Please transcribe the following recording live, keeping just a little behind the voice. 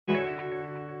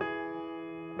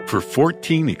For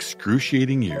 14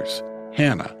 excruciating years,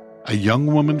 Hannah, a young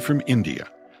woman from India,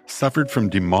 suffered from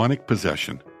demonic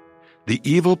possession. The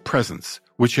evil presence,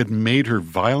 which had made her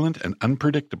violent and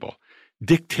unpredictable,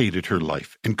 dictated her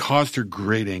life and caused her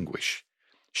great anguish.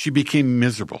 She became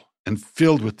miserable and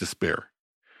filled with despair.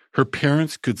 Her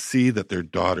parents could see that their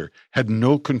daughter had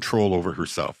no control over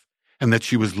herself and that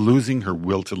she was losing her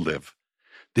will to live.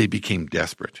 They became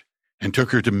desperate and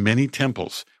took her to many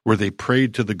temples where they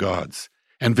prayed to the gods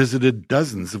and visited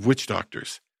dozens of witch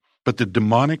doctors. But the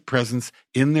demonic presence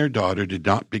in their daughter did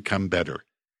not become better.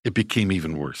 It became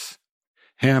even worse.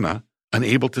 Hannah,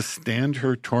 unable to stand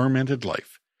her tormented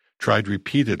life, tried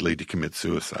repeatedly to commit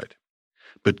suicide.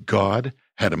 But God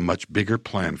had a much bigger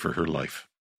plan for her life.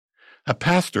 A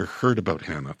pastor heard about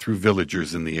Hannah through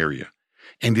villagers in the area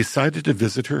and decided to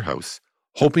visit her house,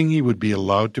 hoping he would be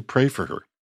allowed to pray for her.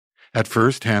 At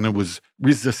first, Hannah was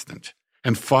resistant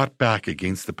and fought back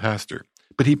against the pastor,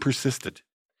 but he persisted.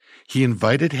 He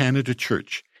invited Hannah to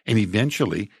church, and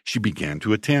eventually she began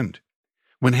to attend.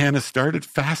 When Hannah started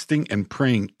fasting and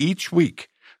praying each week,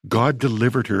 God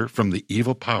delivered her from the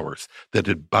evil powers that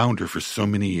had bound her for so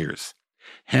many years.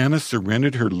 Hannah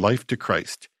surrendered her life to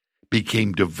Christ,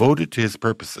 became devoted to his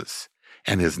purposes,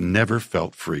 and has never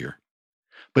felt freer.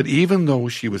 But even though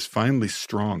she was finally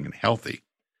strong and healthy,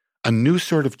 a new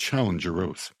sort of challenge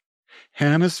arose.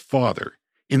 Hannah's father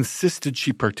insisted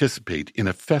she participate in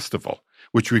a festival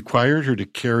which required her to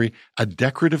carry a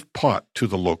decorative pot to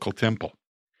the local temple.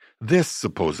 This,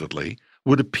 supposedly,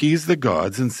 would appease the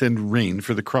gods and send rain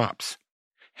for the crops.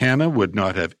 Hannah would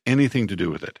not have anything to do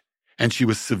with it, and she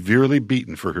was severely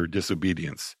beaten for her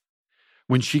disobedience.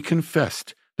 When she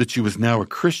confessed that she was now a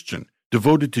Christian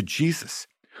devoted to Jesus,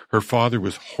 her father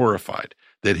was horrified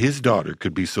that his daughter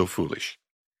could be so foolish.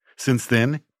 Since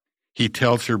then, he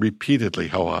tells her repeatedly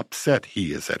how upset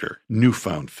he is at her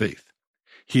newfound faith.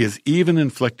 He has even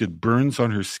inflicted burns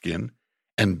on her skin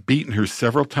and beaten her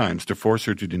several times to force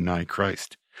her to deny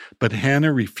Christ. But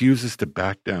Hannah refuses to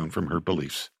back down from her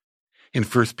beliefs. In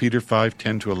 1 Peter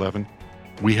 5:10-11,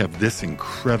 we have this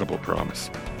incredible promise.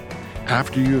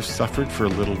 After you have suffered for a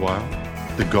little while,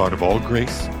 the God of all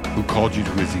grace, who called you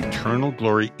to his eternal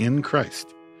glory in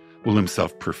Christ, will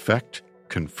himself perfect,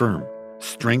 confirm,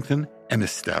 strengthen, and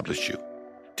establish you.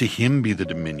 To him be the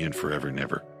dominion forever and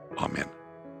ever. Amen.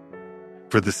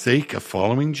 For the sake of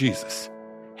following Jesus,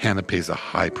 Hannah pays a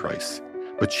high price,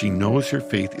 but she knows her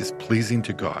faith is pleasing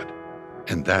to God,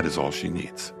 and that is all she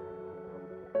needs.